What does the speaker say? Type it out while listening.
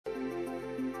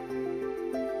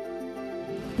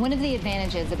One of the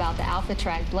advantages about the Alpha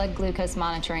TRAK blood glucose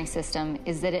monitoring system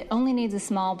is that it only needs a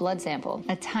small blood sample,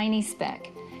 a tiny speck,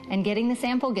 and getting the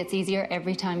sample gets easier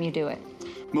every time you do it.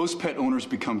 Most pet owners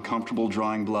become comfortable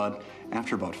drawing blood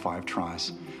after about 5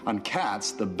 tries. On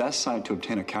cats, the best site to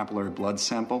obtain a capillary blood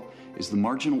sample is the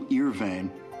marginal ear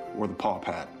vein or the paw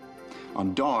pad.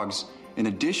 On dogs, in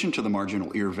addition to the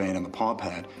marginal ear vein and the paw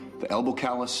pad, the elbow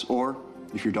callus, or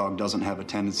if your dog doesn't have a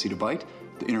tendency to bite,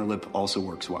 the inner lip also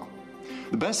works well.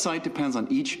 The best site depends on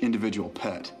each individual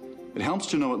pet. It helps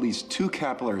to know at least 2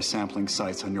 capillary sampling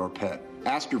sites on your pet.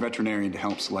 Ask your veterinarian to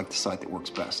help select the site that works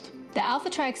best. The Alpha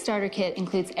TRAK starter kit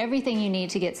includes everything you need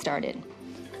to get started.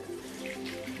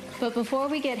 But before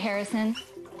we get Harrison,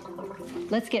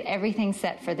 let's get everything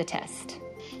set for the test.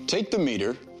 Take the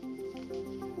meter,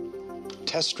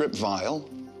 test strip vial,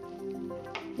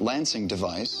 lancing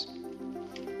device,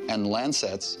 and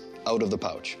lancets out of the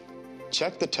pouch.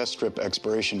 Check the test strip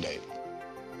expiration date.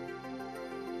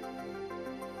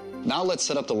 Now let's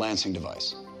set up the lancing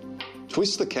device.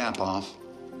 Twist the cap off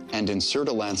and insert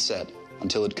a lancet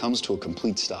until it comes to a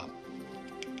complete stop.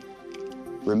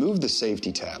 Remove the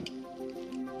safety tab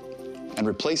and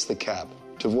replace the cap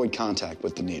to avoid contact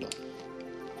with the needle.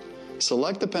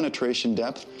 Select the penetration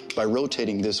depth by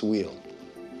rotating this wheel.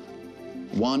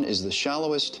 1 is the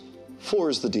shallowest,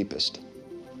 4 is the deepest.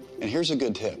 And here's a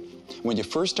good tip. When you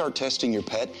first start testing your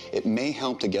pet, it may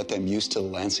help to get them used to the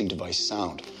lancing device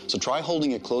sound. So try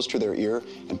holding it close to their ear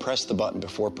and press the button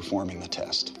before performing the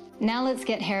test. Now let's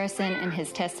get Harrison and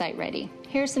his test site ready.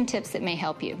 Here are some tips that may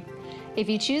help you. If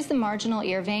you choose the marginal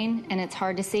ear vein and it's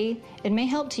hard to see, it may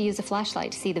help to use a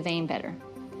flashlight to see the vein better.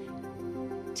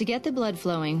 To get the blood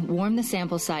flowing, warm the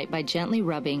sample site by gently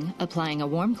rubbing, applying a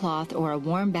warm cloth or a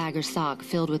warm bag or sock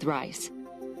filled with rice.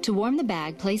 To warm the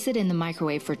bag, place it in the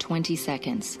microwave for 20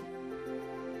 seconds.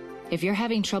 If you're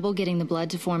having trouble getting the blood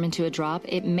to form into a drop,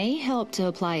 it may help to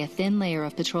apply a thin layer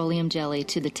of petroleum jelly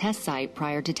to the test site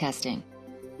prior to testing.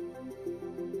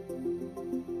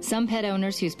 Some pet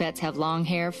owners whose pets have long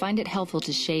hair find it helpful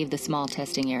to shave the small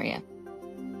testing area.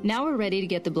 Now we're ready to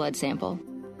get the blood sample.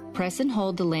 Press and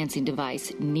hold the lancing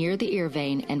device near the ear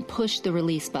vein and push the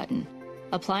release button.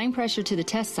 Applying pressure to the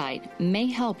test site may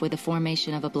help with the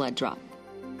formation of a blood drop.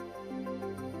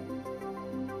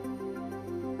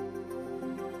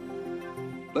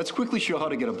 Let's quickly show how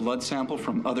to get a blood sample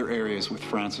from other areas with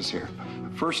Francis here.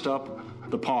 First up,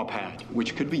 the paw pad,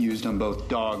 which could be used on both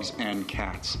dogs and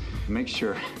cats. Make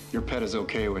sure your pet is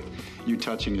okay with you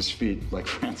touching his feet like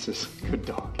Francis. Good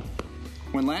dog.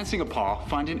 When lancing a paw,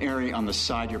 find an area on the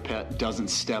side your pet doesn't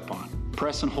step on.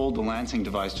 Press and hold the lancing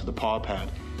device to the paw pad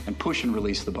and push and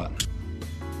release the button.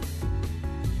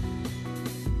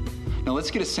 Now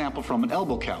let's get a sample from an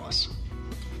elbow callus.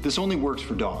 This only works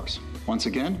for dogs. Once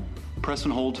again, press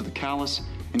and hold to the callus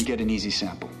and get an easy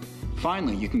sample.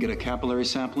 Finally, you can get a capillary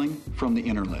sampling from the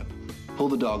inner lip. Pull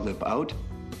the dog lip out,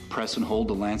 press and hold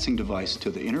the lancing device to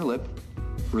the inner lip,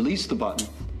 release the button,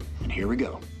 and here we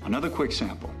go. Another quick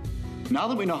sample. Now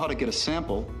that we know how to get a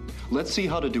sample, let's see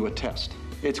how to do a test.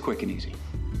 It's quick and easy.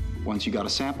 Once you got a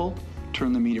sample,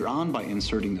 turn the meter on by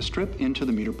inserting the strip into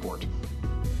the meter port.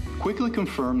 Quickly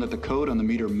confirm that the code on the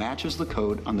meter matches the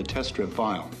code on the test strip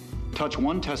vial. Touch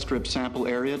one test strip sample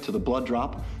area to the blood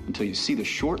drop until you see the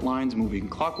short lines moving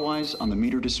clockwise on the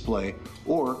meter display,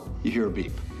 or you hear a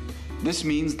beep. This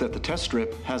means that the test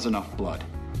strip has enough blood.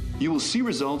 You will see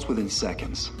results within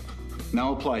seconds.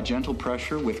 Now apply gentle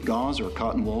pressure with gauze or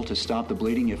cotton wool to stop the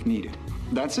bleeding if needed.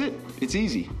 That's it. It's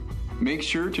easy. Make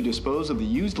sure to dispose of the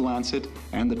used lancet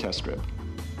and the test strip.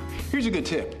 Here's a good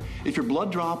tip. If your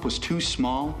blood drop was too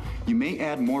small, you may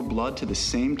add more blood to the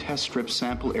same test strip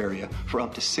sample area for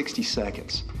up to 60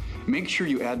 seconds. Make sure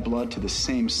you add blood to the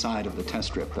same side of the test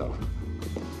strip, though.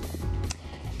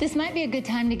 This might be a good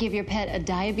time to give your pet a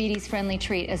diabetes-friendly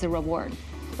treat as a reward.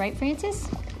 Right, Francis?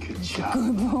 Good job.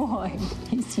 Good boy.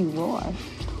 Yes, you are.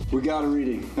 We got a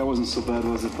reading. That wasn't so bad,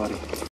 was it, buddy?